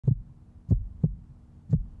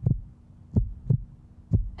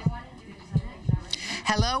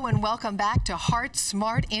Hello and welcome back to Heart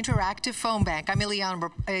Smart Interactive Phone Bank. I'm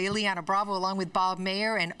Ileana Bravo along with Bob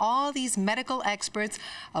Mayer and all these medical experts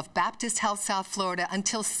of Baptist Health South Florida.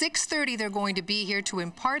 Until 6:30 they're going to be here to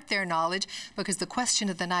impart their knowledge because the question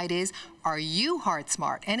of the night is, are you heart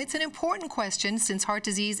smart? And it's an important question since heart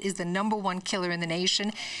disease is the #1 killer in the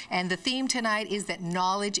nation. And the theme tonight is that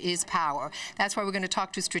knowledge is power. That's why we're going to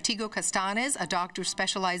talk to Stratego Castanes, a doctor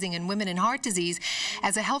specializing in women and heart disease.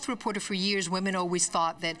 As a health reporter for years, women always thought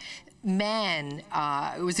that man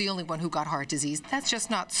was the only one who got heart disease. That's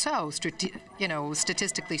just not so,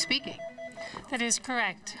 statistically speaking. That is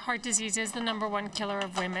correct. Heart disease is the #1 killer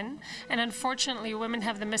of women. And unfortunately, women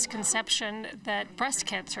have the misconception that breast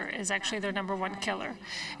cancer is actually their #1 killer.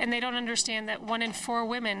 And they don't understand that 1 in 4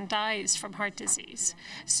 women dies from heart disease.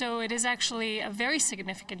 So it is actually a very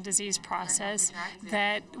significant disease process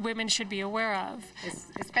that women should be aware of.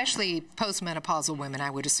 Especially postmenopausal women, I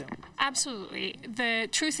would assume. Absolutely. The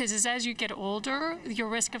truth is as you get older, your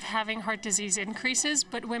risk of having heart disease increases,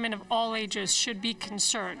 but women of all ages should be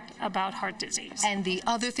concerned about heart disease. And the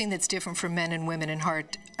other thing that's different for men and women in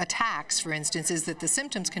heart attacks, for instance, is that the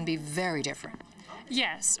symptoms can be very different.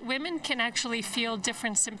 Yes, women can actually feel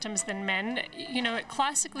different symptoms than men.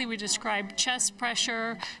 Classically we describe chest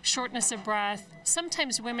pressure, shortness of breath.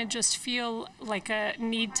 Sometimes women just feel like a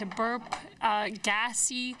need to burp,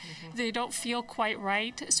 gassy. They don't feel quite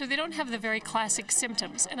right. So they don't have the very classic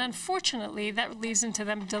symptoms. And unfortunately, that leads into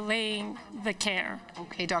them delaying the care.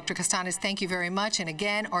 Okay, Dr. Castanes, thank you very much. And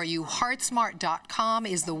again, areyouheartsmart.com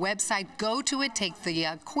is the website. Go to it, take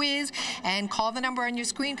the quiz, and call the number on your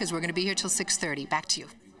screen because we're going to be here till 6:30. Back to you.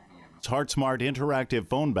 Heart Smart Interactive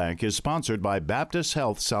Phone Bank is sponsored by Baptist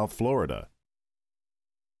Health South Florida.